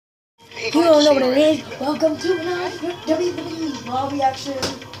If you don't know what it is, welcome to another WWE Raw reaction.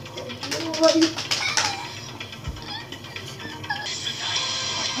 Alrighty.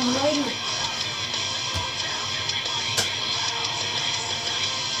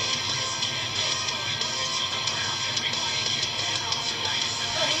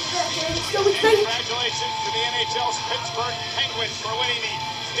 So excited. Congratulations to the NHL's Pittsburgh Penguins for winning the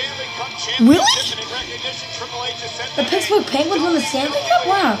Stanley Cup championship. And in recognition, Triple H has sent the Pittsburgh Penguins won the Stanley Cup?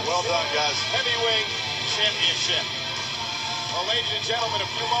 Wow. Well done, guys. Heavyweight championship. Well, ladies and gentlemen, a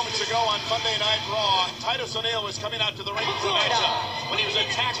few moments ago on Monday Night Raw, Titus O'Neil was coming out to the ring for the matchup when he was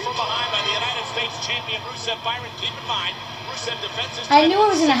attacked from behind by the United States champion Rusev Byron. Keep in mind, Rusev defends his I knew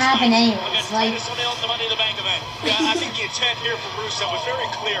it was going to happen anyways. Like, Titus O'Neil at the Money in the Bank event. Yeah, I think the intent here from Rusev was very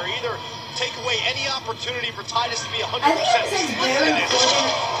clear. Either take away any opportunity for Titus to be 100%. I think it's very important.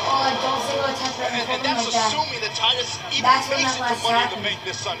 Don't say what type of and that's like that. assuming that Titus even That's when makes that it to last Money in the happened. Bank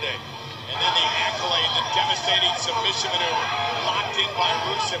this Sunday. And then the accolade, the devastating submission maneuver, locked in by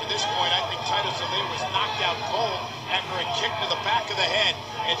Rusev. At this point, I think Titus O'Neil was knocked out cold after a kick to the back of the head.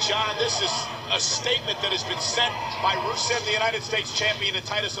 And John, this is a statement that has been sent by Rusev, the United States champion, to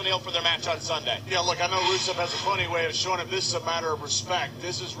Titus O'Neil for their match on Sunday. Yeah, look, I know Rusev has a funny way of showing him this is a matter of respect.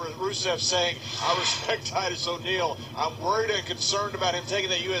 This is Rusev saying, I respect Titus O'Neil. I'm worried and concerned about him taking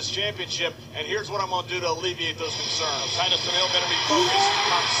the U.S. championship, and here's what I'm going to do to alleviate those concerns. Titus O'Neil better be focused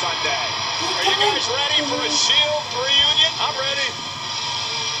on Sunday. Are you guys ready for a Shield reunion? I'm ready.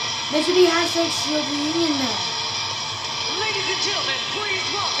 There should be hashtag Shield reunion now. Ladies and gentlemen, please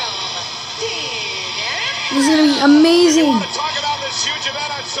welcome This is gonna be amazing. If you want to talk about this huge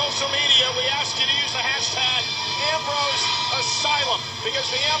event on social media, we ask you to use the hashtag Ambrose Asylum, because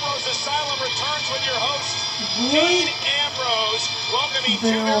the Ambrose Asylum returns with your host, Dean Ambrose, welcoming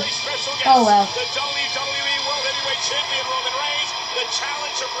two very special guests. Oh, well. The WWE World Heavyweight Champion Roman Reigns, the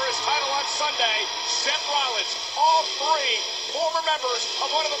challenger for his title on Sunday, Seth Rollins. All three former members of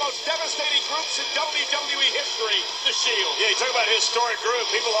one of the most devastating groups in WWE history, the Shield. Yeah, you talk about a historic group.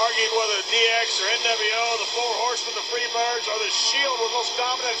 People arguing whether DX or NWO, the Four Horsemen, the Freebirds, or the Shield were the most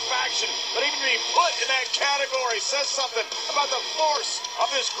dominant faction. But even to be put in that category says something about the force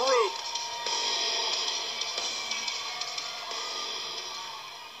of this group.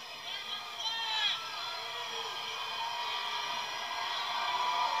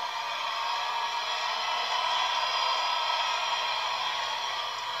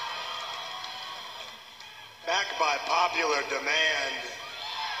 Back by popular demand.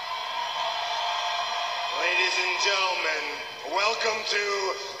 Ladies and gentlemen, welcome to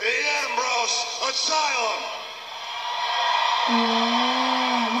the Ambrose Asylum.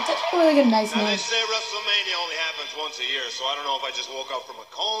 That's actually really good, nice Now name. they say WrestleMania only happens once a year, so I don't know if I just woke up from a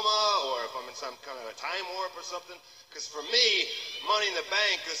coma or if I'm in some kind of a time warp or something. Because for me, Money in the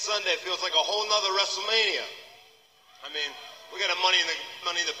Bank this Sunday feels like a whole nother WrestleMania. I mean, we got a Money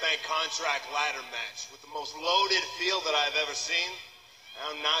in the Bank contract ladder match with the most loaded field that I've ever seen. And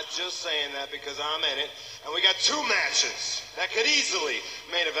I'm not just saying that because I'm in it. And we got two matches that could easily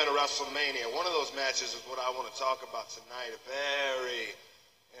main event a WrestleMania. One of those matches is what I want to talk about tonight. A very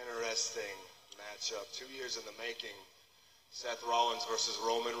interesting matchup. 2 years in the making. Seth Rollins versus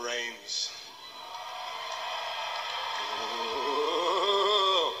Roman Reigns.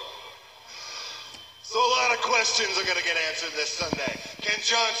 So a lot of questions are going to get answered this Sunday. Can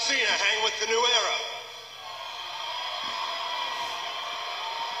John Cena hang with the new era?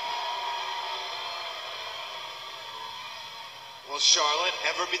 Will Charlotte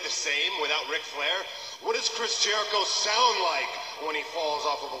ever be the same without Ric Flair? What does Chris Jericho sound like when he falls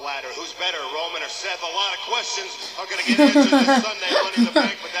off of a ladder? Who's better, Roman or Seth? A lot of questions are going to get answered this Sunday, Money in the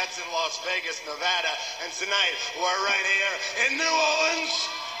Bank, but that's in Las Vegas, Nevada. And tonight, we're right here in New Orleans.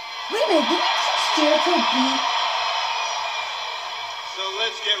 Wait a minute, didn't Chris Jericho beat? So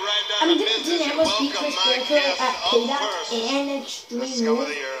let's get right I down mean, to didn't business Dean and Ambrose beat welcome Chris my Jericho guest at up Payback first. and The Extreme scum of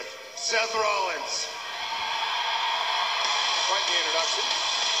Rules? the earth, Seth Rollins. Quite the introduction.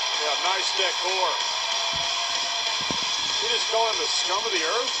 Yeah, nice decor. He just called him the scum of the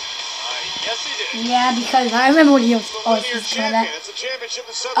earth? Yes, he did. Yeah, because I remember when he was The always linear used to call that. champion. It's a championship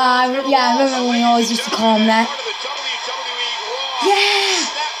that Seth Rollins never Yeah, I lost. remember when he always used to call him that. Part of the WWE Raw Yeah!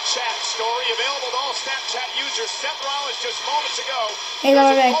 Snapchat story available to all Snapchat users. Seth Rollins just moments ago. Hey,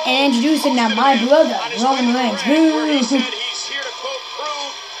 and introducing now my brother, Roman Reigns. Where he said he's here to quote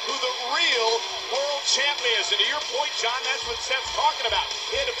prove who the real world champion is. And to your point, John, that's what Seth's talking about.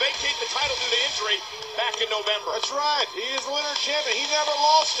 He had to vacate the title due to injury back in November. That's right. He is the linear champion. He never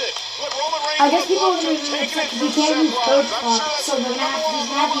lost it. Look, Roman Reigns. I guess people are going to be upset because he can't use code so they're going to have to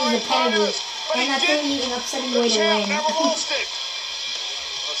use the pedigree. And that's going to be an upsetting way to win. Never lost it.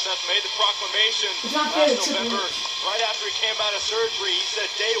 Seth made the proclamation It's not fair last to Triple November. H. Right after he came out of surgery, he said,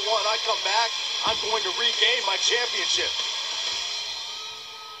 day one, I come back, I'm going to regain my championship.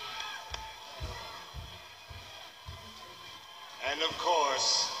 And of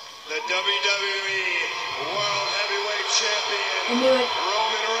course, the WWE World Heavyweight Champion, I knew it.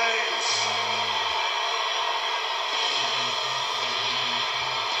 Roman Reigns.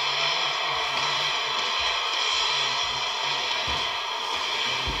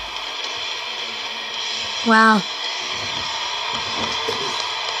 Wow.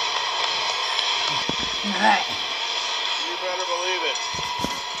 Alright. You better believe it.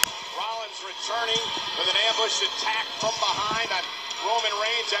 Rollins returning with an ambush attack from behind on Roman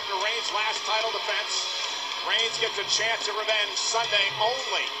Reigns after Reigns' last title defense. Reigns gets a chance at revenge Sunday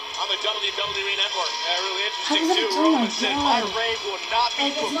only on the WWE Network. Really interesting, too. Roman said, my reign will not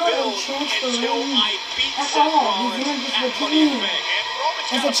be fulfilled until I beat Seth Rollins at Money in the Bank. And Roman's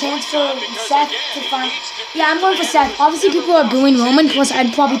There's got a chance point for on because, Seth again, to he find. needs to Yeah, I'm going for Seth. Obviously, people are booing Roman, plus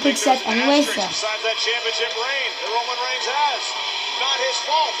I'd probably pick Seth anyway, so. Besides that championship reign that Roman Reigns has. Not his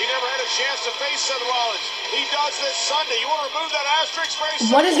fault. He never had a chance to face Seth Rollins. He does this Sunday. You want to remove that asterisk?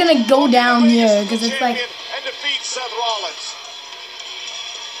 Very What is going to go down here? Because it's like. And defeat Seth Rollins.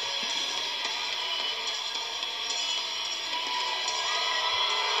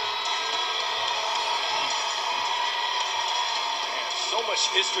 Man, so much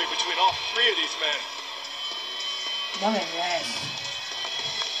history between all three of these men. Look at this.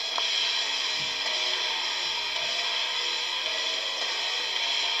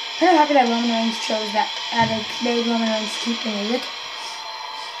 I'm kind of happy that Roman Reigns chose that. Made Roman Reigns keep the music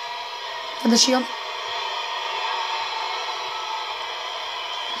for the Shield.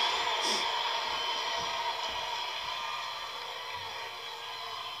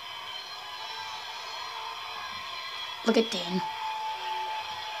 Look at Dean.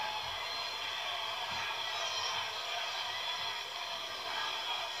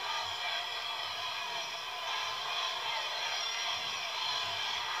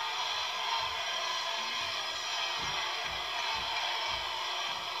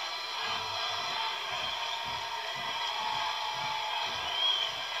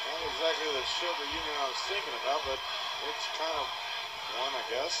 Exactly the Shield reunion I was thinking about, but it's kind of one, I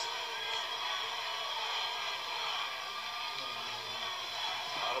guess.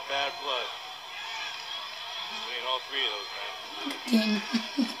 A lot of bad blood between all three of those men. Dean.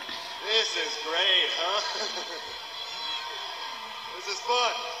 This is great, huh? This is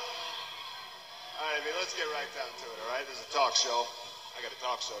fun. All right, I mean, let's get right down to it, all right? This is a talk show. I got a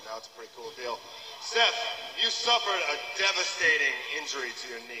talk show now. It's a pretty cool deal. Seth, you suffered a devastating injury to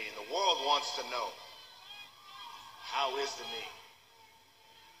your knee, and the world wants to know, how is the knee?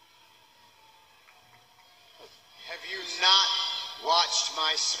 Have you not watched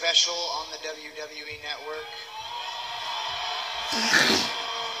my special on the WWE Network?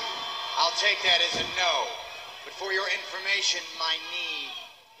 I'll take that as a no. But for your information, my knee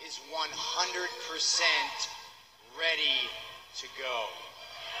is 100% ready to go.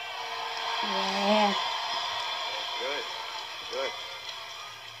 Yeah. Good. Good.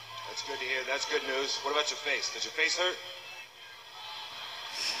 That's good to hear. That's good news. What about your face? Does your face hurt?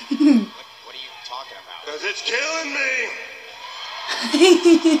 What are you talking about? Because it's killing me.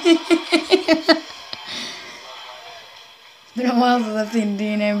 It's been a while since I've seen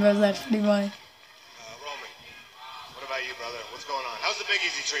Dean Ambrose. That's pretty funny. Roman, what about you, brother? What's going on? How's the Big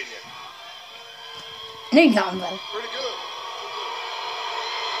Easy treating you? I think he's gotten better. Pretty good.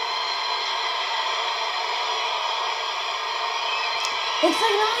 It's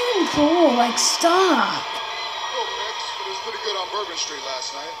like not even cool. Like, stop. Little mix, but it was pretty good on Bourbon Street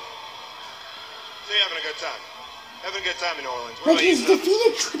last night. So you're having a good time? Having a good time in New Orleans. What Like, about he's you, Seth?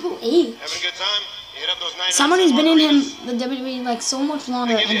 defeated Triple H. Having a good time? You hit up those 99 Someone who's cent been in him, margaritas? the WWE, like so much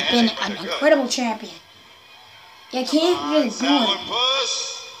longer They give you and a been headache, but an they're good. incredible champion. You can't just do Sour it. puss.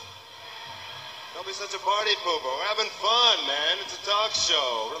 Don't be such a party pooper. We're having fun, man. It's a talk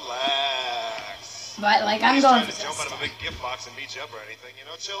show. Relax. But like, I'm He's going trying for to jump out of a this. big gift box and beat you up or anything. You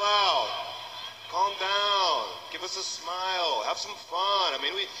know, chill out. Calm down. Give us a smile. Have some fun. I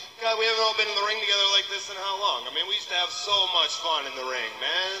mean, we haven't all been in the ring together like this in how long? I mean, we used to have so much fun in the ring,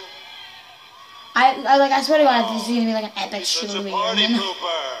 man. I swear to God, this is gonna be like an epic Such Shield a party reunion.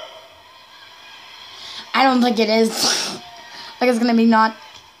 pooper. I don't think it is. Like, it's gonna be not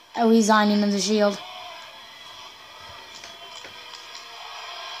a resigning of the Shield.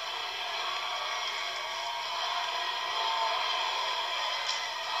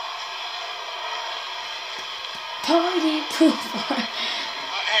 Party pooper.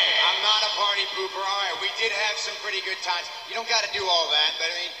 Hey, I'm not a party pooper. All right, we did have some pretty good times. You don't got to do all that, but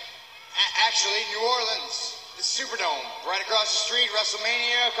I mean, actually, New Orleans, the Superdome, right across the street,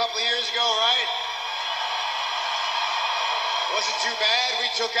 WrestleMania a couple of years ago, right? Wasn't too bad. We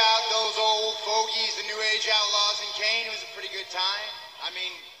took out those old fogies, the New Age Outlaws, and Kane. It was a pretty good time. I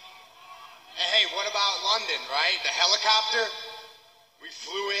mean, hey, what about London, right? The helicopter? We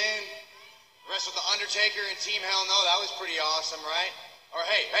flew in, wrestled The Undertaker and Team Hell No. That was pretty awesome, right? Or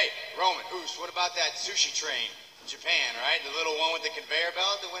hey, Roman, Oos, what about that sushi train in Japan, right? The little one with the conveyor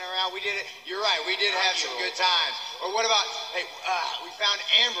belt that went around. We did it. You're right. We did have some good times. Or what about, hey, we found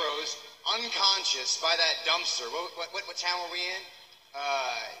Ambrose unconscious by that dumpster. What town were we in?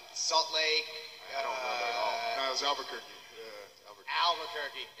 Salt Lake. I don't remember at all. No, it was Albuquerque.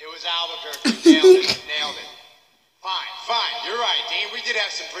 Albuquerque. It was Albuquerque. Nailed it. Fine. You're right, Dean. We did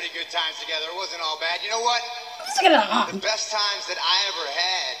have some pretty good times together. It wasn't all bad. You know what? The best times that I ever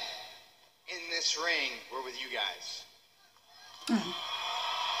had in this ring were with you guys.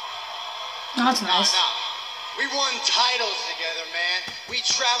 That's nice. No. We won titles together, man. We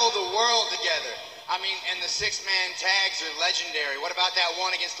traveled the world together. I mean, and the six-man tags are legendary. What about that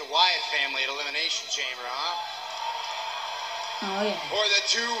one against the Wyatt family at Elimination Chamber, huh? Oh, yeah. Or the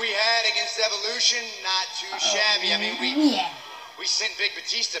two we had against Evolution, not too shabby. I mean, we sent Big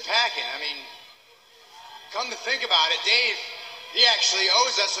Batista packing. I mean, come to think about it, Dave, he actually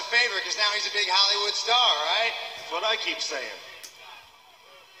owes us a favor because now he's a big Hollywood star, right? That's what I keep saying.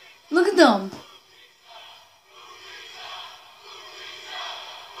 Look at them.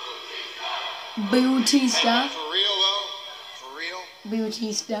 Bautista. For real, though? For real?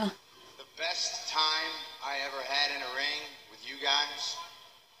 Bautista. The best time I ever had in a ring with you guys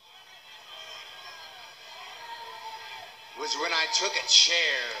was when I took a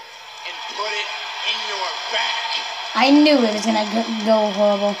chair and put it in your back. I knew it was gonna go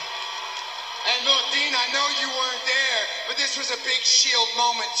horrible. And look, Dean, I know you weren't there, but this was a big Shield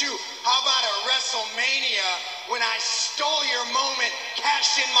moment, too. How about a WrestleMania when I stole your moment,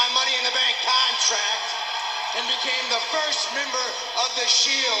 cashed in my Money in the Bank contract, and became the first member of the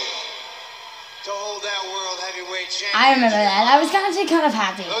Shield to hold that World Heavyweight Championship? I remember that. I was actually kind of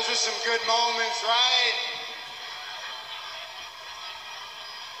happy. Those were some good moments, right?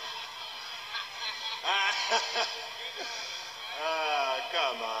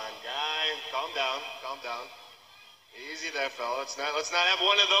 Come on, guy. Calm down. Easy there, fella. Let's not have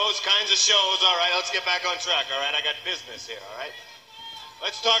one of those kinds of shows. All right, let's get back on track. All right, I got business here. All right,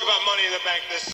 let's talk about Money in the Bank this